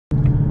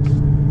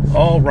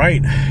All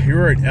right,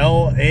 you're at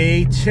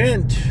LA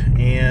Tint,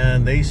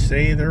 and they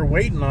say they're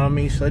waiting on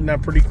me, so isn't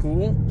that pretty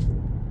cool?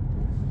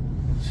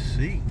 Let's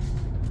see.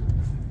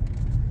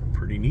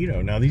 Pretty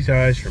neato. Now, these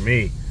guys, for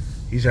me,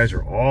 these guys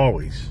are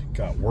always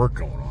got work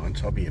going on,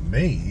 so I'll be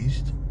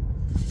amazed.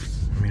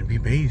 I mean, I'd be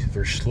amazed if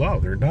they're slow.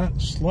 They're not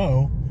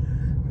slow,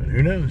 but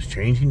who knows?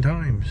 Changing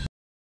times.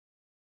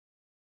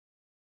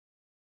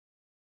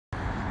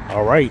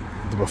 All right,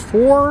 the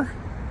before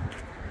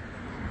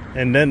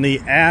and then the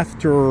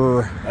after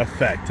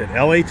effect at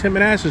LA Tint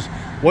Manassas.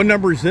 What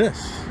number is this?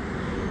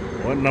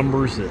 What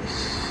number is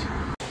this?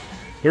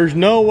 There's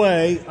no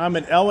way I'm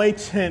at LA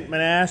Tint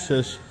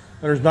Manassas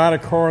and there's not a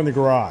car in the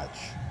garage.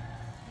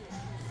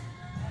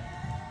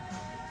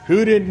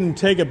 Who didn't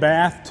take a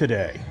bath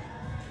today?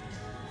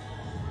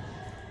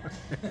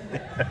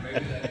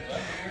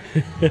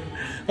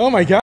 Oh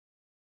my God.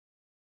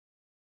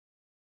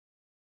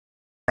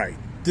 All right.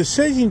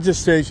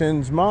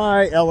 Decisions.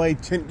 My LA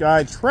Tint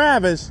guy,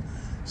 Travis,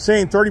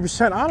 saying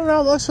 30%. I don't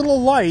know. That's a little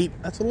light.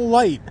 That's a little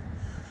light.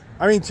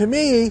 I mean, to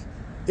me,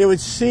 it would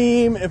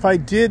seem if I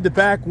did the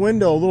back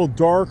window a little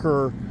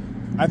darker,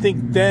 I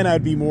think then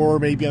I'd be more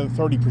maybe on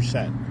the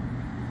 30%.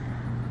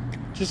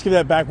 Just give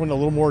that back window a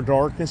little more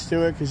darkness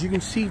to it, because you can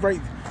see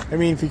right. I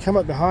mean, if you come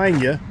up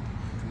behind you,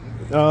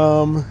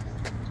 yeah.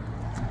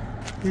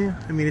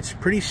 I mean, it's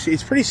pretty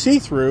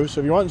see-through.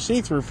 So if you want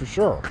see-through, for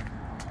sure.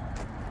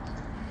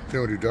 You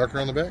want to do darker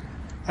on the back?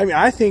 I mean,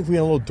 I think we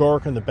a little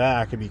dark on the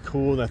back would be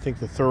cool, and I think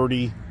the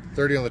 30.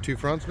 30 on the two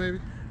fronts, maybe?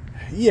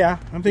 Yeah,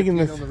 I'm thinking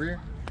the on the rear?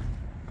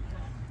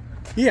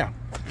 Yeah.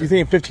 You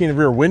thinking 15 in the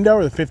rear window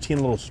or the 15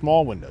 little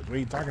small windows? What are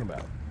you talking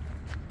about?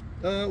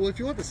 Well, if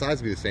you want the size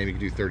to be the same, you can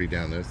do 30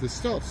 down those. The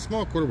small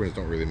quarter windows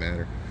don't really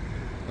matter.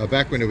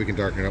 Back window, we can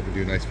darken it up and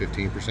do a nice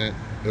 15%.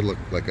 It'll look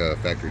like a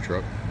factory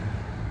truck.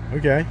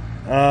 Okay.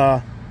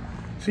 So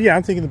yeah,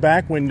 I'm thinking the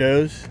back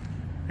windows.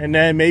 And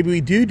then maybe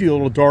we do a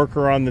little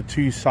darker on the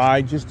two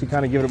sides, just to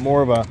kind of give it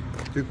more of a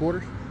 2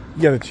 quarters.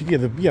 Yeah,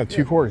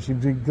 two quarters. You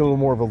get a little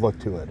more of a look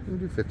to it. We can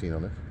do 15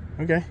 on this.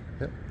 Okay.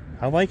 Yep.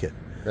 I like it.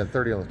 Then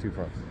 30 on the two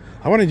fronts.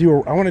 I want to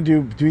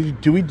do.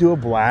 Do we do a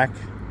black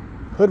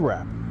hood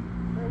wrap?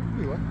 Yeah, we can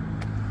do one.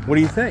 What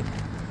do you think?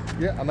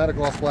 Yeah, I'm at a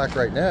gloss black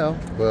right now,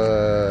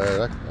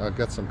 but I've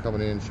got some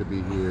coming in. Should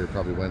be here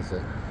probably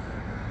Wednesday.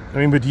 I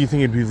mean, but do you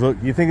think it'd be look?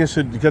 Do you think this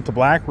should get the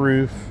black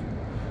roof?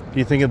 Do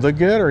you think it'd look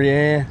good, or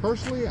yeah?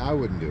 Personally, I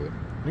wouldn't do it.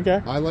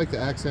 Okay. I like the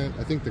accent.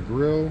 I think the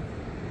grill,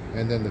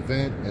 and then the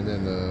vent, and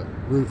then the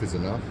roof is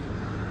enough.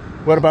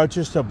 What about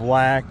just a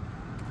black?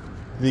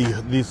 The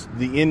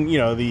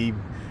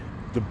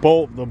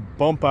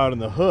bump out in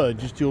the hood.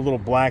 Just do a little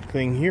black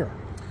thing here.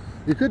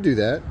 You could do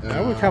that.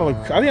 That would kind of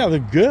look. I think that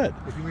would look good.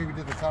 If you maybe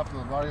did the top of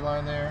the body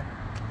line there,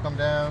 come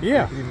down.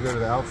 Yeah. You could even go to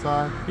the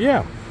outside.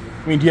 Yeah.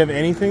 I mean, do you have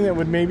anything that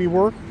would maybe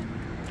work?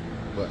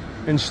 What?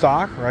 In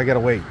stock, or I gotta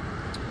wait?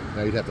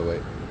 No, you'd have to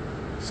wait.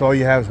 So all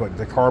you have is what,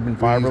 the carbon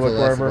fiber look,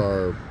 whatever? We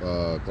used the last of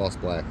our gloss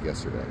black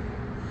yesterday.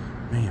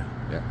 Man.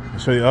 Yeah.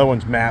 So the other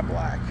one's matte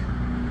black.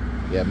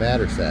 Yeah,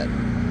 matte or satin.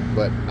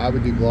 But I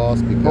would do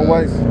gloss because. But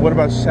what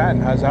about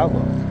satin? How's that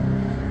look?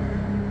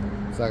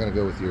 It's not going to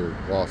go with your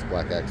gloss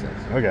black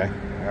accents. Okay.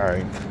 All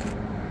right.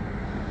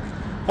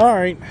 All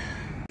right.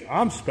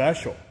 I'm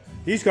special.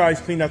 These guys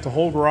cleaned out the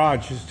whole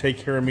garage just to take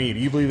care of me. Do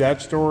you believe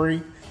that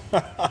story?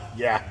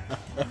 Yeah.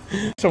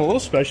 So I'm a little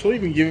special,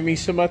 even giving me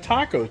some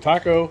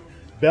Taco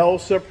Bell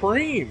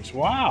Supremes.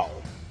 Wow.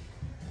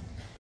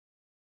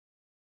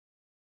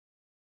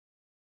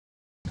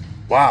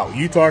 Wow,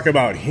 you talk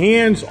about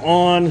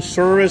hands-on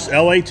service,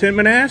 LA Tint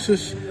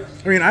Manassas.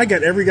 I mean, I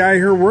got every guy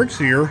here who works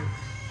here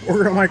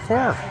working on my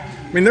car.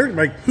 I mean, they're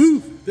like,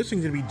 poof, this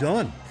thing's gonna be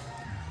done.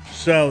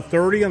 So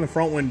 30 on the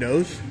front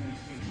windows,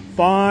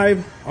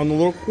 5 on the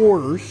little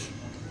quarters,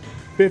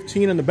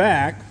 15 in the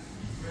back,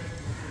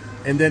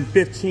 and then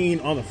 15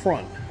 on the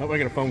front. Hope I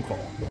get a phone call.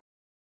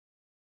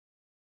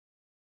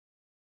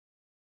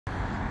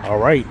 All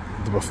right,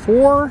 the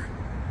before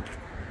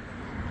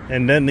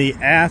and then the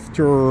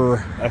after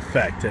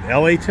effect at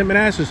LA Tint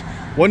Manassas.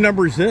 What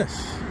number is this?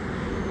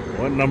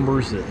 What number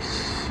is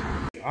this?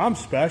 I'm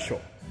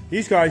special.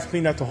 These guys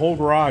cleaned out the whole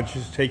garage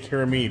just to take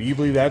care of me. Do you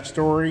believe that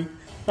story?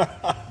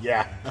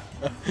 Yeah.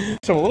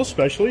 So I'm a little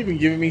special, even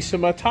giving me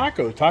some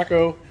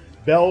Taco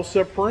Bell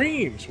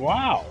Supremes.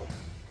 Wow.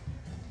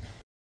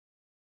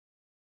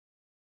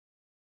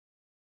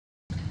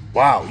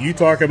 Wow, you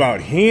talk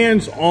about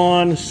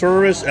hands-on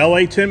service,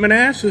 LA Tint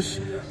Manassas.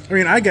 I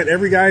mean, I got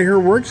every guy here who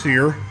works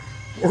here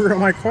working on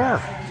my car.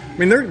 I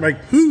mean, they're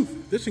like, poof,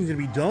 this thing's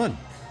gonna be done.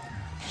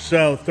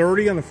 So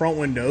 30 on the front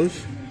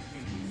windows,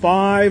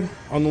 5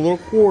 on the little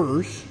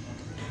quarters,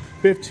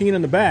 15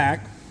 in the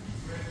back,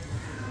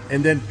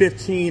 and then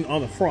 15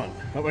 on the front.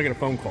 Hope I get a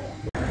phone call.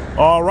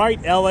 All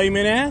right, LA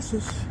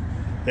Manassas.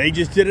 They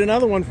just did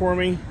another one for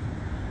me.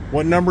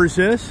 What number is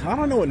this? I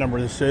don't know what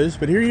number this is,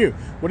 but here you.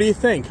 What do you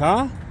think,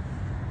 huh?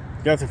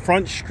 Got the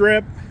front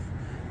strip,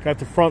 got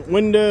the front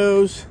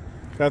windows,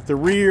 got the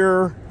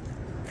rear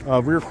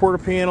quarter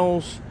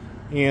panels,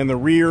 and the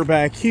rear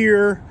back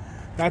here.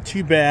 Not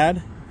too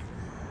bad.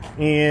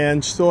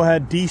 and still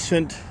had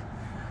decent.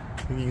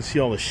 You can see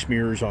all the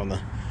smears on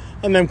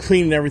them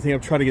cleaning everything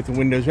up, trying to get the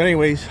windows. But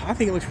anyways, I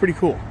think it looks pretty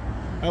cool.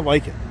 I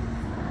like it.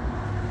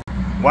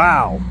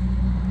 Wow.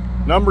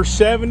 Number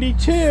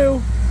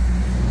 72.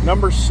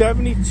 Number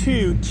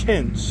 72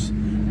 Tints.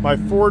 My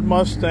Ford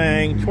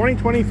Mustang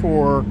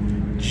 2024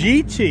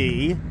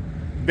 GT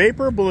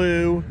Vapor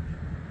Blue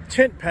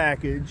tint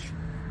package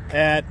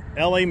at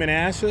LA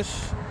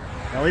Manassas.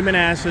 LA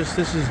Manassas.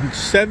 This is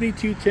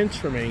 72 tints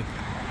for me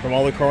from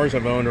all the cars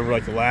I've owned over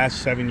like the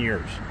last 7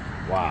 years.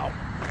 Wow.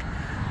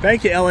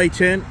 Thank you, LA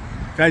Tint.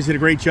 You guys did a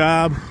great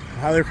job.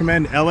 Highly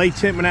recommend LA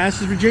Tint,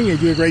 Manassas, Virginia. You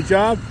do a great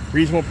job.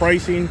 Reasonable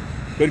pricing,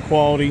 good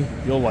quality.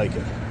 You'll like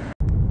it.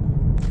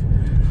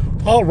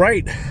 All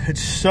right.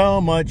 It's so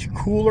much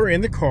cooler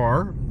in the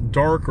car,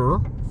 darker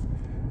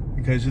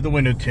because of the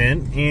window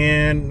tint.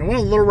 And I went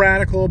a little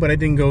radical, but I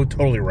didn't go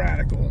totally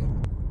radical.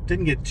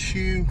 Didn't get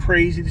too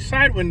crazy. The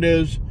side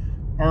windows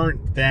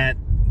aren't that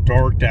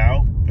darked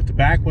out, but the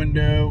back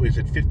window is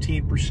at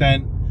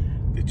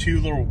 15%. The two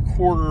little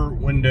quarter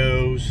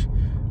windows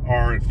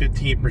are at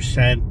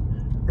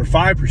 15%, or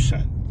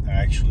 5%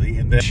 actually.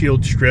 And the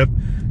shield strip,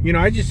 you know,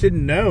 I just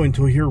didn't know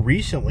until here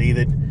recently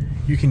that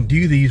you can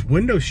do these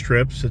window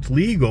strips. It's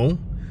legal,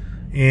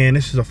 and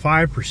this is a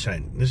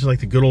 5%. This is like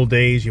the good old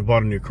days. You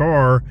bought a new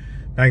car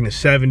back in the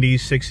 70s,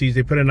 60s.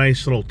 They put a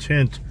nice little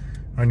tint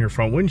on your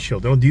front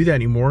windshield. They don't do that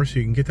anymore, so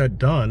you can get that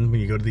done when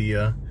you go to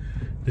the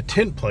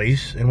tint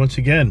place. And once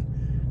again,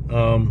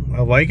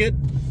 I like it.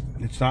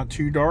 It's not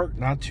too dark,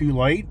 not too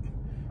light,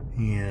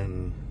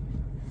 and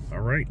all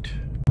right.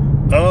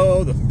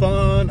 Oh, the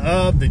fun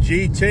of the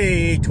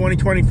GT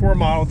 2024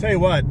 model. I'll tell you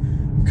what,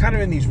 I'm kind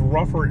of in these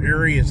rougher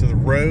areas of the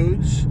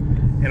roads,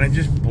 and I'm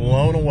just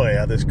blown away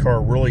how this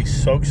car really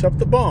soaks up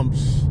the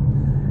bumps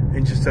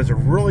and just does a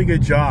really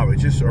good job.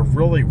 It's just a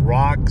really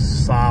rock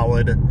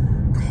solid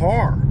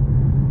car.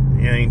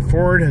 And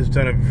Ford has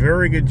done a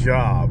very good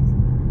job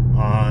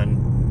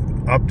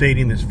on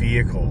updating this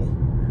vehicle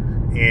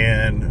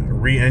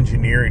and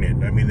re-engineering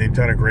it. I mean, they've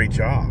done a great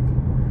job.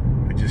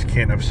 I just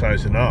can't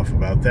emphasize enough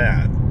about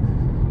that.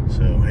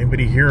 So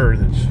anybody here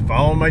that's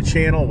following my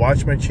channel,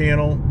 watch my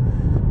channel,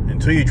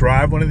 until you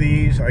drive one of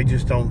these, I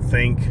just don't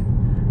think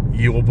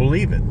you will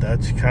believe it.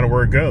 That's kind of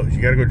where it goes.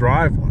 You got to go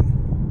drive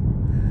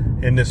one.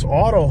 And this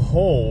auto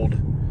hold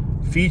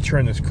feature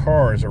in this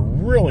car is a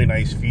really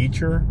nice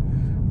feature,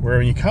 where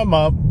when you come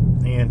up,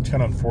 and it's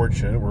kind of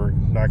unfortunate, we're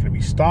not going to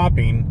be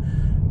stopping,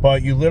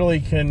 but you literally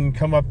can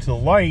come up to the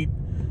light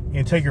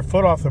and take your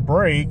foot off the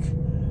brake,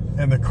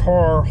 and the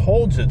car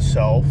holds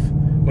itself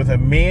with a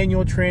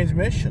manual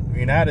transmission. I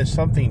mean, that is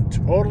something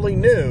totally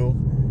new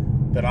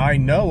that I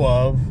know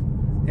of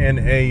in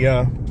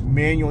a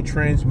manual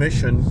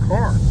transmission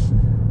car.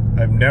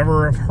 I've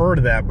never heard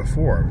of that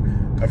before.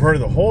 I've heard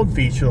of the hold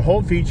feature. The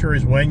hold feature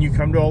is when you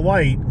come to a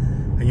light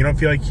and you don't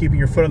feel like keeping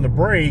your foot on the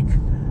brake,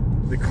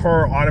 the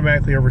car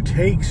automatically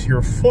overtakes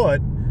your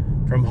foot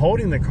from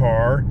holding the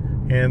car,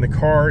 and the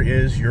car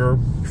is your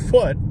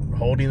foot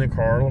holding the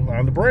car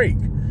on the brake.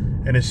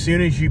 And as soon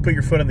as you put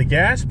your foot on the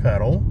gas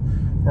pedal,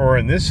 or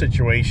in this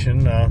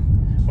situation,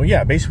 well,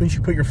 yeah, basically once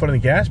you put your foot on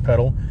the gas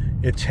pedal,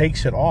 it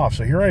takes it off.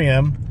 So here I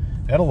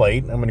am at a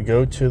light. I'm going to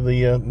go to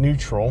the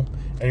neutral,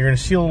 and you're going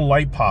to see a little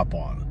light pop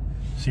on.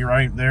 See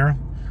right there?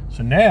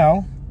 So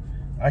now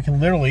I can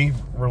literally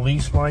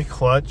release my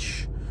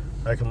clutch.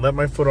 I can let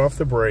my foot off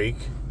the brake,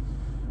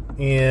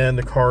 and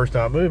the car's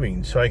not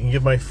moving. So I can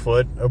give my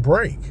foot a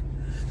brake.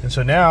 And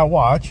so now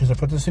watch, as I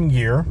put this in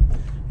gear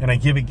and I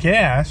give it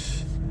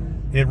gas,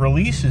 it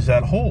releases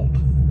that hold.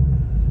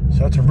 So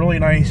that's a really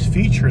nice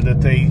feature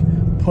that they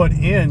put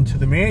into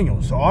the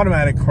manual. So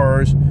automatic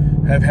cars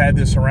have had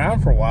this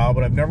around for a while,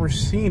 but I've never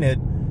seen it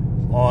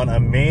on a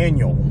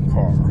manual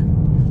car.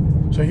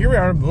 So here we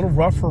are, a little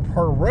rougher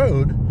part of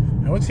road.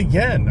 And once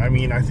again, I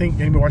mean, I think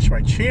anybody watching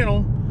my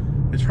channel,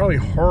 it's probably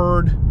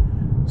hard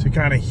to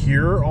kind of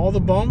hear all the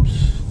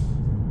bumps,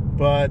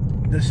 but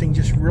this thing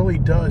just really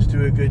does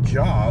do a good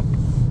job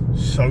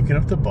soaking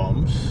up the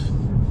bumps,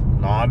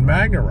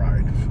 non-magna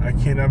ride. I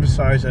can't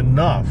emphasize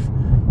enough,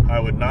 I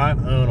would not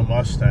own a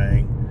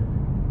Mustang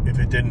if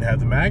it didn't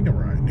have the magna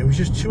ride. It was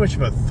just too much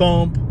of a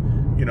thump,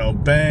 you know,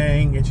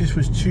 bang. It just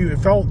was too, it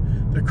felt,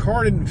 the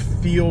car didn't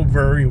feel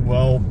very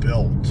well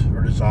built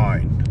or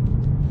designed.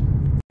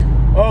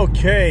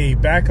 Okay,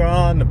 back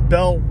on the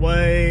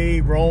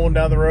Beltway, rolling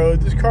down the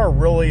road. This car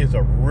really is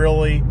a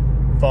really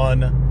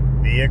fun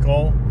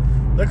vehicle.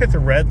 Look at the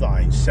red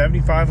line,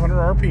 7,500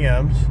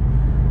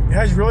 RPMs. It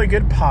has really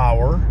good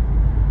power.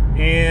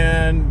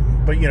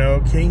 But you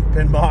know, keep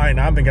in mind,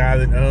 I'm the guy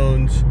that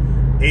owns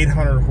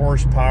 800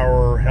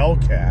 horsepower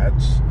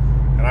Hellcats,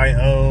 and I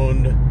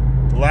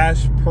owned, the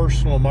last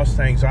personal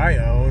Mustangs I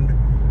owned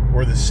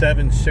were the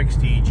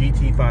 760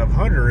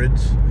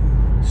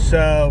 GT500s.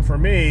 So for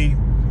me,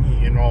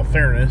 in all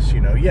fairness, you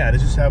know, yeah,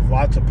 does this have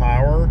lots of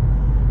power?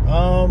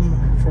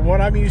 For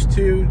what I'm used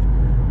to,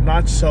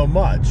 not so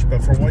much,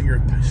 but for what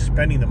you're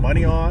spending the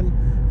money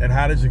on and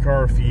how does the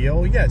car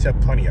feel, yeah, it's got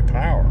plenty of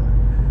power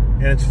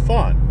and it's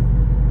fun.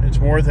 It's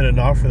more than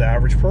enough for the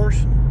average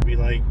person.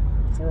 like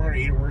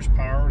 480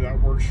 horsepower,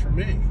 that works for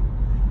me.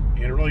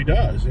 And it really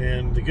does.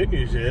 And the good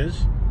news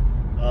is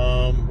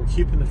we're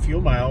keeping the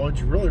fuel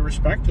mileage really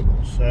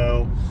respectable.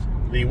 So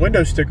the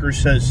window sticker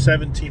says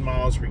 17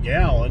 miles per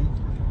gallon,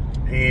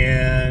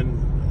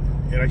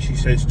 and it actually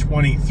says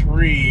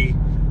 23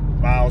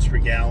 miles per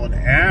gallon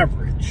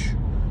average.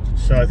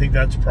 So I think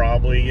that's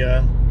probably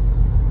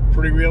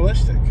pretty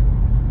realistic.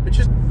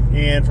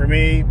 And for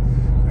me,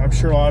 I'm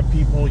sure a lot of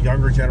people,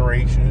 younger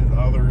generation and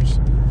others,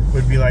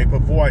 would be like,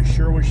 but boy, I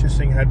sure wish this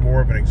thing had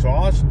more of an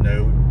exhaust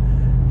note.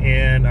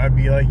 And I'd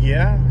be like,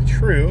 yeah,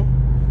 true.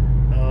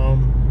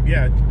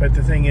 Yeah, but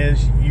the thing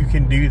is, you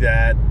can do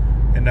that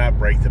and not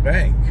break the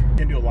bank. You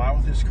can do a lot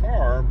with this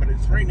car, but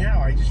it's right now,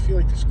 I just feel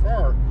like this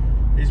car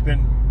has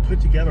been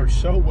put together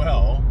so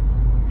well,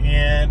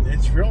 and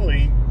it's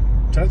really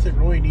doesn't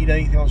really need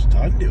anything else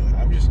done to it.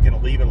 I'm just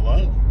gonna leave it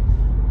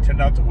alone. Tint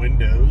out the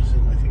windows,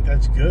 and I think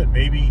that's good.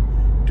 Maybe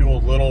do a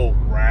little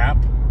wrap,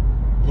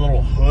 a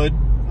little hood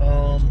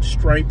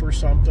stripe or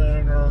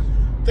something, or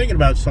thinking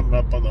about something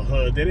up on the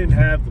hood. They didn't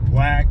have the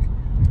black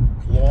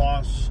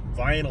gloss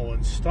vinyl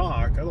in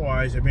stock.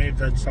 Otherwise, I may have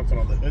done something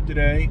on the hood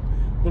today.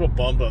 A little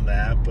bummed on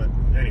that, but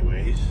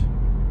anyways.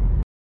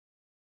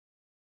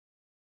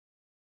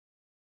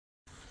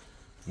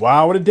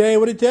 Wow, what a day,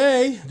 what a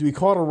day. Do we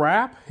call it a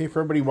wrap? Hey, for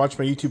everybody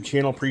watching my YouTube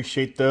channel,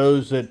 appreciate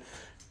those that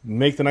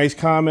make the nice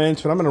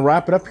comments. But I'm going to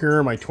wrap it up here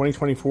in my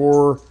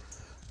 2024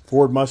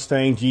 Ford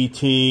Mustang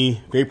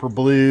GT, Vapor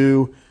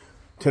Blue,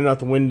 tinted out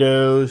the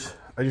windows.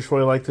 I just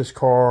really like this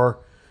car,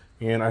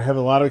 and I have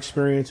a lot of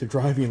experience of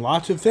driving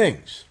lots of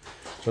things.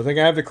 So I think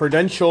I have the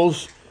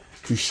credentials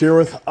to share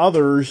with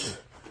others.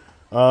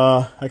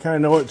 I kind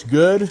of know what's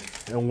good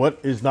and what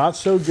is not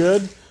so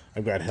good.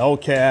 I've got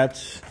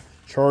Hellcats,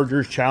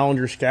 Chargers,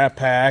 Challenger, Scat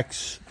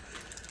Packs,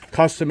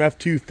 custom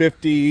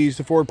F-250s,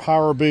 the Ford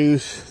Power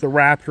Boost, the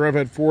Raptor. I've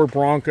had 4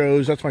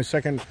 Broncos. That's my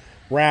second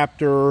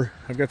Raptor.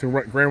 I've got the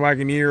Grand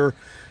Wagoneer.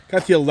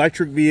 Got the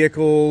electric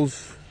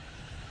vehicles,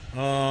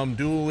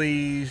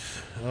 dualies.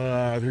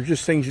 They're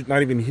just things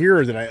not even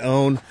here that I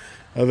own.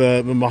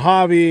 The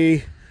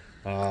Mojave.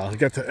 I've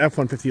got the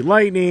F-150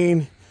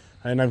 Lightning.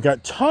 And I've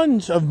got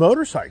tons of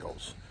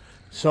motorcycles.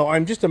 So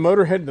I'm just a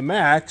motorhead to the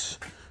max.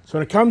 So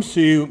when it comes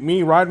to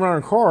me riding around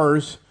in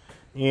cars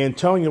and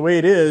telling you the way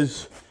it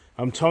is,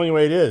 I'm telling you the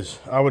way it is.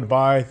 I would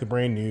buy the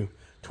brand new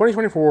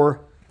 2024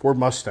 Ford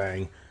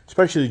Mustang,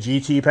 especially the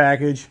GT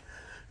package.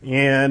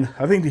 And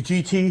I think the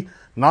GT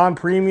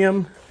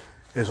non-premium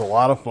is a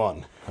lot of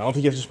fun. I don't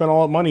think you have to spend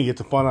all that money to get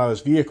the fun out of this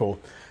vehicle.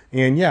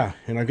 And yeah,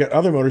 and I've got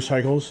other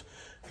motorcycles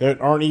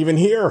that aren't even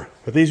here.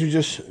 But these are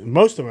just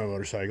most of my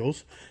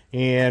motorcycles.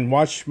 And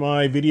watch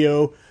my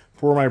video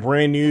for my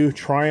brand new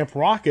Triumph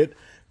Rocket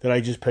that I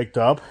just picked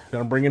up that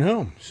I'm bringing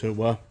home.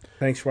 So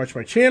thanks for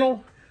watching my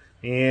channel,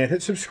 and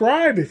hit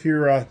subscribe if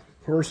you're a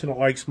person that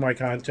likes my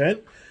content,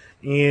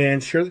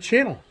 and share the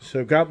channel.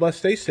 So God bless,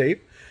 stay safe,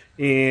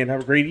 and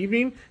have a great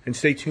evening, and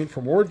stay tuned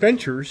for more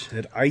adventures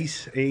at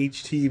Ice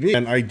Age TV.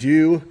 And I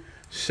do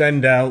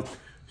send out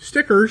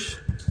stickers,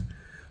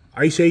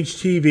 Ice Age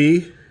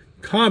TV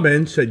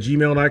comments at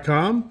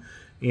gmail.com,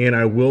 and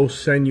I will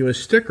send you a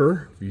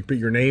sticker. You put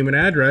your name and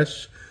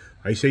address,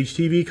 Ice Age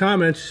TV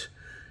comments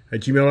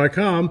at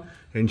gmail.com,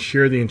 and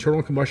share the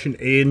internal combustion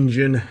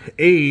engine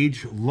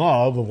age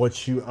love of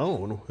what you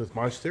own with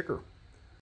my sticker.